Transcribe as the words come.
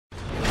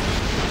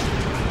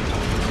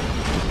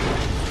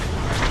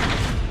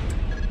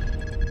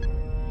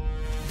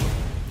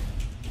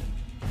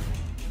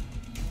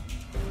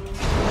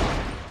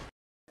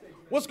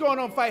What's going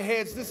on, fight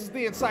heads? This is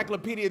the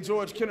Encyclopedia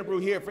George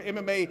Kennebrew here for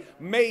MMA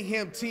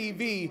Mayhem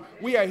TV.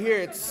 We are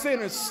here at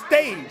Center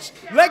Stage,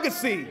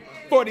 Legacy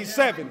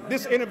 47.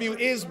 This interview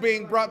is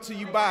being brought to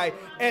you by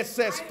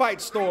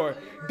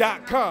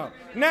ssfightstore.com.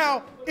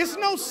 Now, it's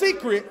no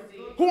secret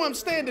who I'm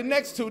standing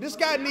next to. This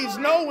guy needs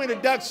no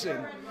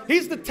introduction.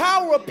 He's the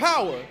Tower of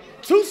Power,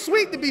 too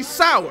sweet to be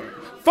sour,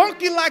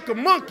 funky like a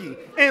monkey,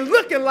 and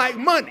looking like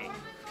money.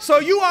 So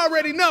you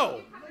already know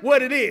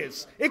what it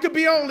is. It could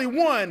be only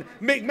one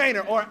Mick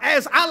Maynard, or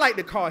as I like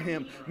to call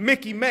him,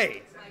 Mickey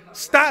May,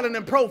 styling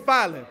and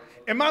profiling.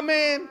 And my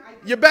man,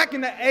 you're back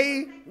in the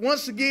A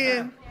once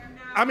again.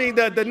 I mean,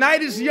 the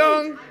night is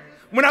young.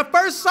 When I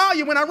first saw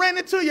you, when I ran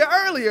into you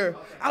earlier,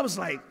 I was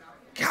like,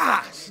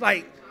 gosh,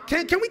 like,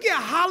 can we get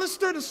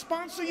Hollister to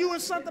sponsor you or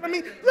something? I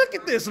mean, look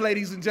at this,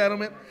 ladies and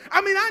gentlemen.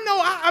 I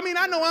know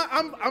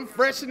I'm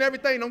fresh and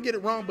everything, don't get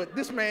it wrong, but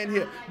this man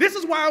here, this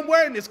is why I'm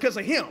wearing this, because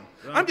of him.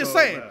 I'm just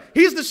saying,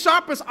 he's the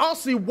sharpest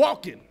Aussie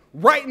walking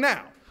right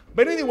now.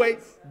 But anyway,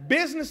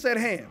 business at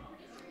hand.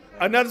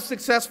 Another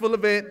successful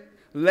event.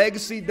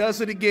 Legacy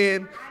does it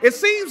again. It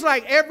seems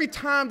like every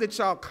time that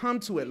y'all come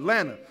to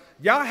Atlanta,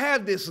 y'all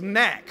have this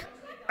knack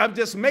of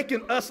just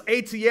making us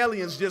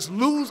ATLians just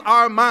lose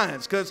our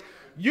minds, because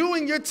you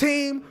and your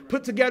team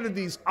put together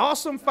these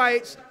awesome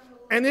fights,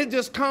 and it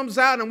just comes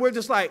out, and we're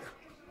just like,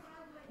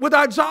 with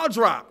our jaw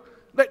drop.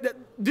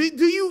 Do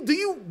you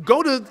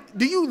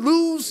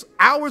lose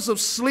hours of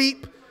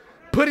sleep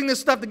putting this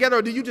stuff together,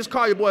 or do you just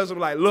call your boys and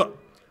be like, look,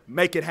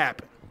 make it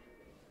happen?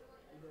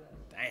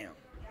 Damn.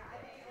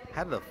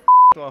 How the f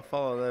do I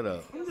follow that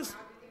up?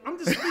 I'm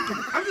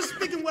just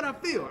speaking what I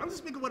feel. I'm just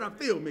speaking what I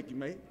feel, Mickey,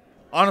 mate.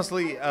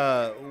 Honestly,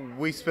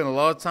 we spend a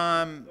lot of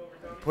time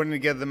putting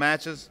together the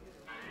matches.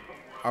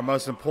 Our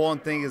most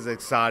important thing is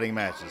exciting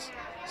matches.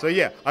 So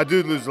yeah, I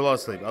do lose a lot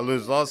of sleep. I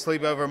lose a lot of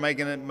sleep over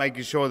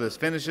making sure this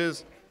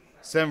finishes.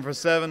 7 for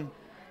 7,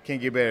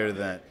 can't get better than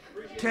that.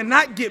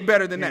 Cannot get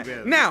better than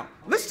that. Now,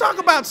 let's talk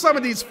about some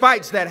of these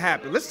fights that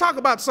happened. Let's talk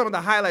about some of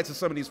the highlights of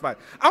some of these fights.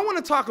 I want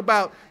to talk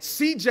about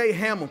C.J.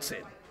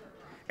 Hamilton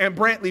and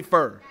Brantley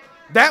Furr.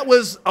 That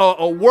was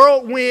a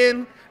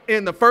whirlwind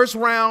in the first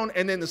round,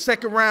 and then the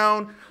second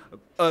round,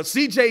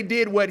 CJ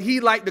did what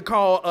he liked to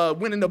call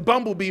winning the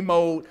bumblebee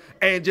mode,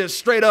 and just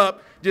straight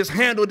up just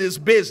handled his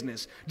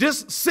business.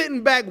 Just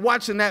sitting back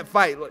watching that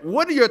fight.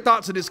 What are your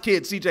thoughts of this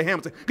kid, CJ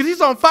Hamilton? Because he's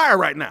on fire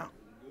right now.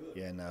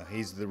 Yeah, no,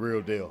 he's the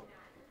real deal.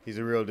 He's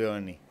a real deal,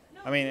 isn't he?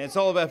 I mean, it's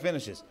all about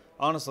finishes.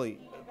 Honestly,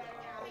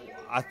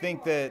 I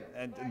think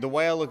that the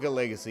way I look at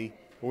Legacy,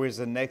 where's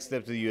the next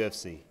step to the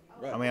UFC?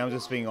 Right. I mean, I'm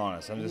just being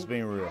honest. I'm just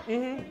being real.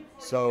 Mm-hmm.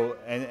 So,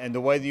 and the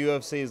way the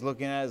UFC is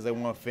looking at it is they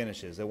want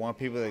finishes. They want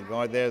people that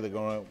go out there. They're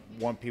going to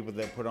want people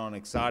that put on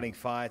exciting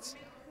fights,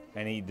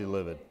 and he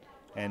delivered.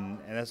 And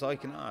that's all you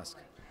can ask.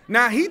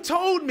 Now, he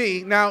told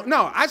me,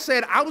 I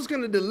said I was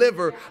going to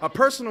deliver a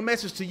personal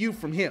message to you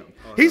from him.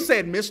 He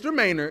said, Mr.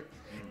 Maynard,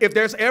 if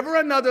there's ever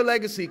another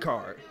Legacy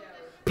card,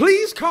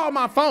 please call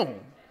my phone,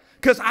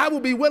 because I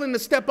will be willing to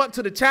step up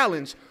to the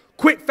challenge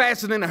quick,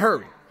 fast, and in a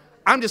hurry.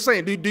 I'm just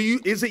saying,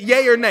 is it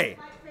yay or nay?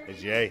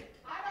 It's yay.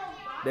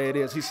 There it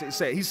is. He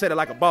said it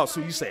like a boss,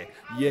 so you said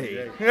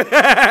yay.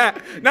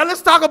 Now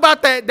let's talk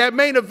about that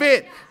main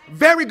event.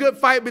 Very good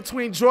fight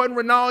between Jordan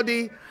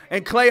Rinaldi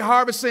and Clay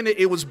Harvison.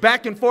 It was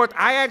back and forth.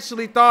 I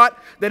actually thought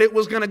that it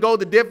was going to go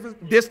the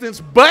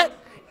distance, but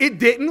it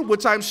didn't,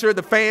 which I'm sure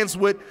the fans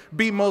would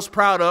be most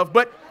proud of.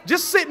 But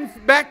just sitting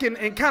back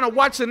and kind of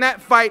watching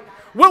that fight,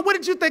 what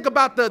did you think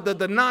about the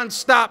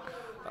nonstop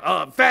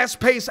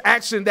fast-paced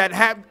action that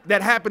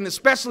happened,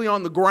 especially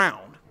on the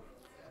ground?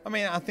 I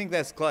mean, I think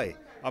that's Clay.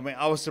 I mean,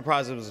 I was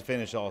surprised it was a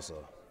finish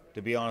also,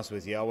 to be honest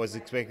with you. I was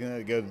expecting it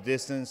to go the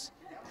distance.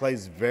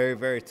 Clay's very,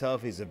 very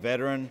tough. He's a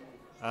veteran.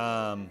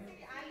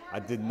 I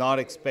did not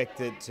expect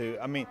it to.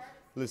 I mean,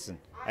 listen,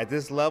 at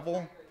this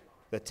level,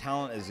 the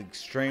talent is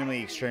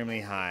extremely,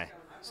 extremely high.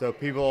 So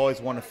people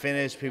always want to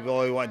finish. People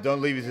always want,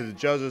 don't leave it to the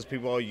judges.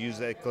 People always use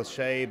that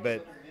cliche,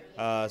 but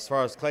as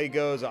far as Clay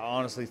goes, I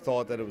honestly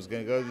thought that it was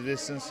going to go the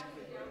distance.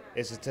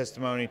 It's a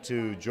testimony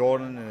to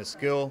Jordan and his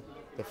skill,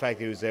 the fact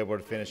that he was able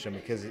to finish him,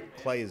 because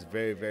Clay is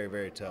very, very,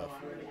 very tough.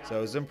 So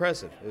it was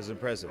impressive. It was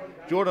impressive.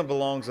 Jordan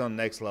belongs on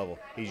the next level.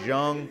 He's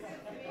young.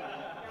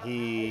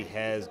 He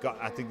has got,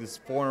 I think this is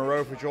 4 in a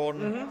row for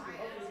Jordan.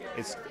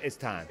 Mm-hmm. It's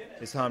time.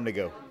 It's time to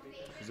go.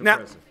 It's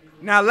impressive.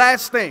 Now,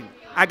 last thing,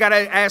 I got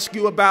to ask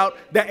you about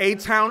the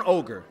A-Town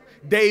Ogre,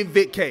 Dave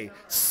Vitkay.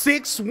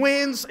 6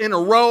 wins in a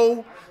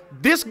row.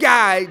 This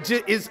guy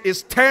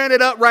is tearing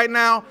it up right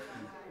now.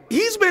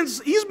 He's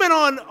been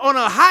on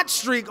a hot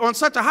streak, on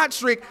such a hot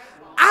streak.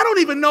 I don't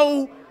even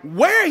know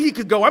where he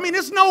could go. I mean,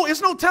 it's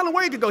no telling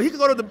where he could go. He could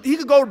go to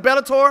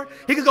Bellator.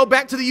 He could go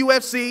back to the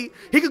UFC.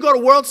 He could go to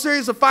World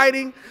Series of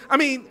Fighting. I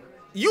mean,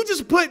 you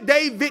just put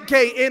Dave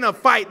Vitkay in a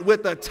fight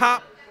with a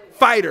top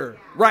fighter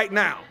right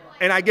now,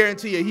 and I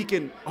guarantee you he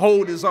can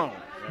hold his own.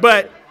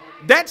 But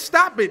that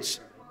stoppage,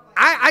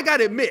 I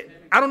gotta admit,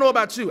 I don't know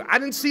about you, I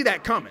didn't see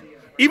that coming.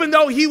 Even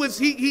though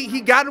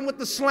he got him with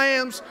the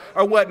slams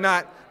or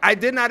whatnot, I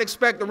did not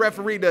expect the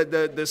referee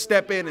to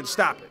step in and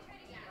stop it.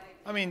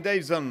 I mean,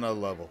 Dave's on another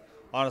level.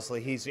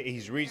 Honestly,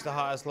 he's reached the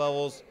highest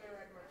levels.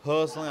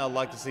 Personally, I'd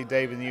like to see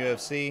Dave in the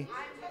UFC.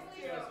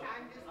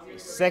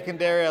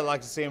 Secondary, I'd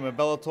like to see him in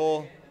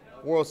Bellator.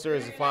 World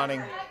Series of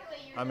Fighting,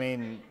 I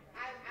mean,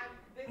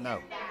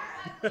 no.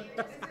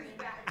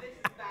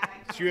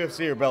 It's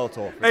UFC or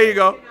Bellator. There you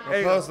go.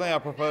 Personally, I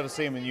prefer to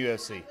see him in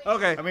UFC.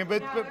 Okay. I mean,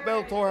 but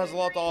Bellator has a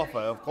lot to offer.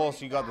 Of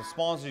course, you got the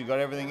sponsors, you got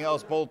everything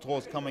else.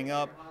 Bellator's coming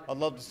up. I'd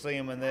love to see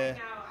him in there.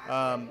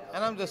 And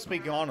I'm just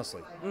speaking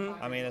honestly.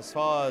 I mean, as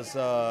far as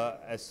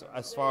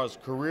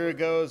career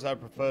goes, I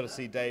prefer to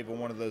see Dave in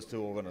one of those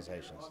two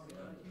organizations.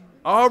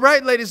 All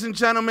right, ladies and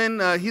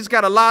gentlemen, he's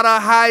got a lot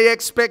of high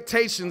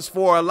expectations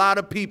for a lot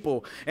of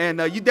people.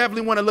 And you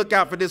definitely want to look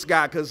out for this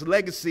guy because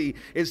legacy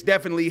is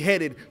definitely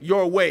headed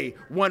your way,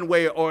 one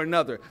way or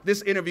another.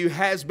 This interview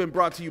has been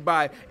brought to you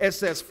by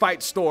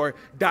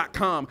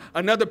ssfightstore.com.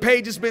 Another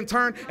page has been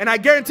turned, and I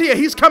guarantee you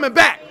he's coming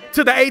back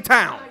to the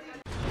A-Town.